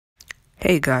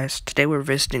Hey guys, today we're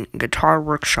visiting Guitar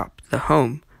Workshop, the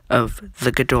home of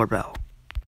the Guitdoorbell.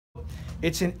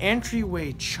 It's an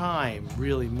entryway chime,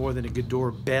 really, more than a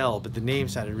Guitdoorbell, but the name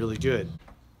sounded really good.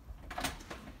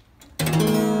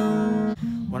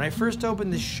 When I first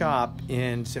opened the shop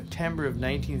in September of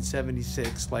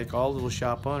 1976, like all little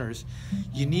shop owners,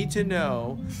 you need to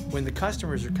know when the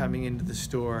customers are coming into the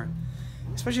store,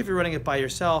 especially if you're running it by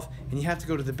yourself and you have to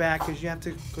go to the back because you have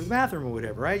to go to the bathroom or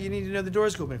whatever, right? You need to know the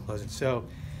doors go open and close. So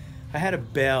I had a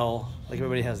bell, like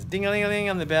everybody has, ding-a-ling-a-ling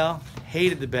on the bell.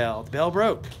 Hated the bell. The bell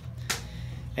broke.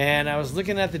 And I was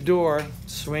looking at the door,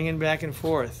 swinging back and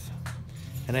forth.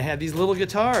 And I had these little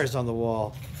guitars on the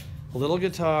wall. A little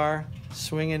guitar,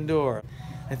 swinging door.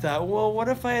 I thought, well, what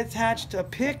if I attached a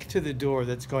pick to the door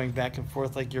that's going back and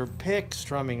forth like your pick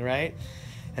strumming, right?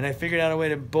 And I figured out a way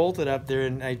to bolt it up there,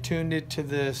 and I tuned it to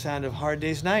the sound of Hard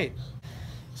Day's Night.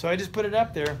 So I just put it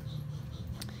up there.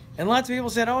 And lots of people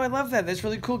said, oh, I love that. That's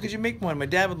really cool. Could you make one? My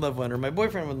dad would love one, or my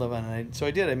boyfriend would love one. And so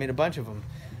I did. I made a bunch of them.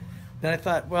 Then I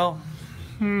thought, well,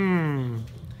 I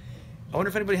wonder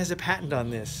if anybody has a patent on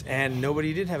this. And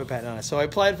nobody did have a patent on it. So I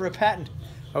applied for a patent.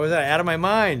 I was out of my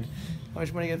mind. How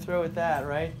much money you gonna throw at that,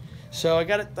 right? So I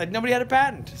got it. Like, nobody had a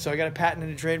patent. So I got a patent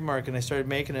and a trademark, and I started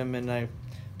making them, and I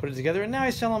put it together. And now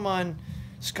I sell them on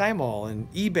SkyMall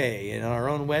and eBay and on our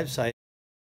own website.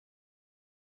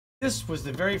 This was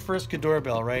the very first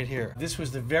Guitdoorbell right here. This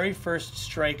was the very first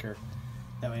striker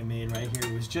that we made right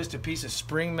here. It was just a piece of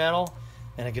spring metal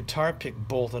and a guitar pick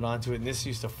bolted onto it, and this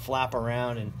used to flap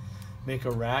around and make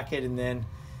a racket. And then,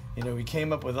 you know, we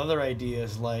came up with other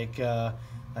ideas like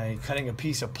cutting a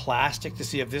piece of plastic to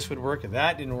see if this would work, and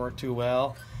that didn't work too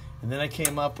well. And then I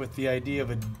came up with the idea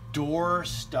of a door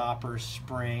stopper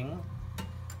spring,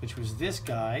 which was this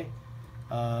guy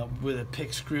with a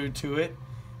pick screwed to it.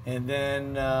 And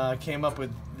then came up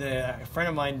with a friend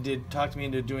of mine talked me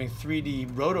into doing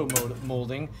 3D roto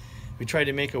molding. We tried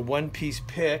to make a one-piece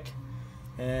pick,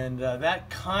 and that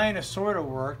kind of sort of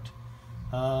worked.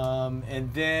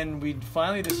 And then we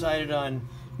finally decided on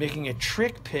making a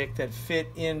trick pick that fit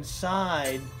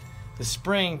inside the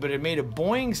spring, but it made a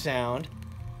boing sound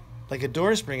like a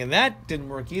door spring, and that didn't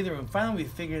work either. And finally we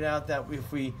figured out that if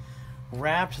we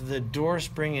wrapped the door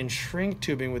spring in shrink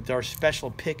tubing with our special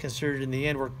pick inserted in the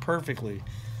end, worked perfectly.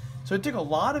 So it took a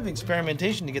lot of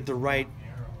experimentation to get the right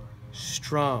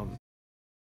strum.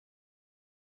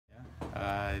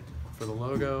 For the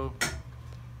logo,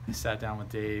 I sat down with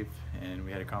Dave and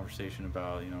we had a conversation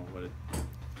about, you know, what it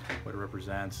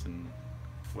represents and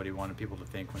what he wanted people to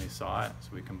think when he saw it. So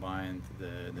we combined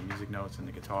the music notes and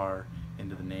the guitar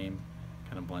into the name,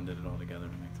 kind of blended it all together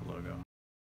to make the logo.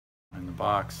 In the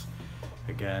box,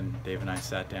 again, Dave and I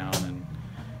sat down and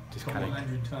just kind of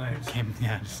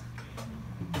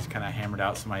just kind of hammered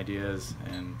out some ideas,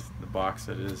 and the box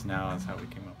that it is now is how we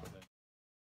came up with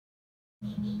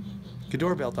it.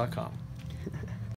 Guitdoorbell.com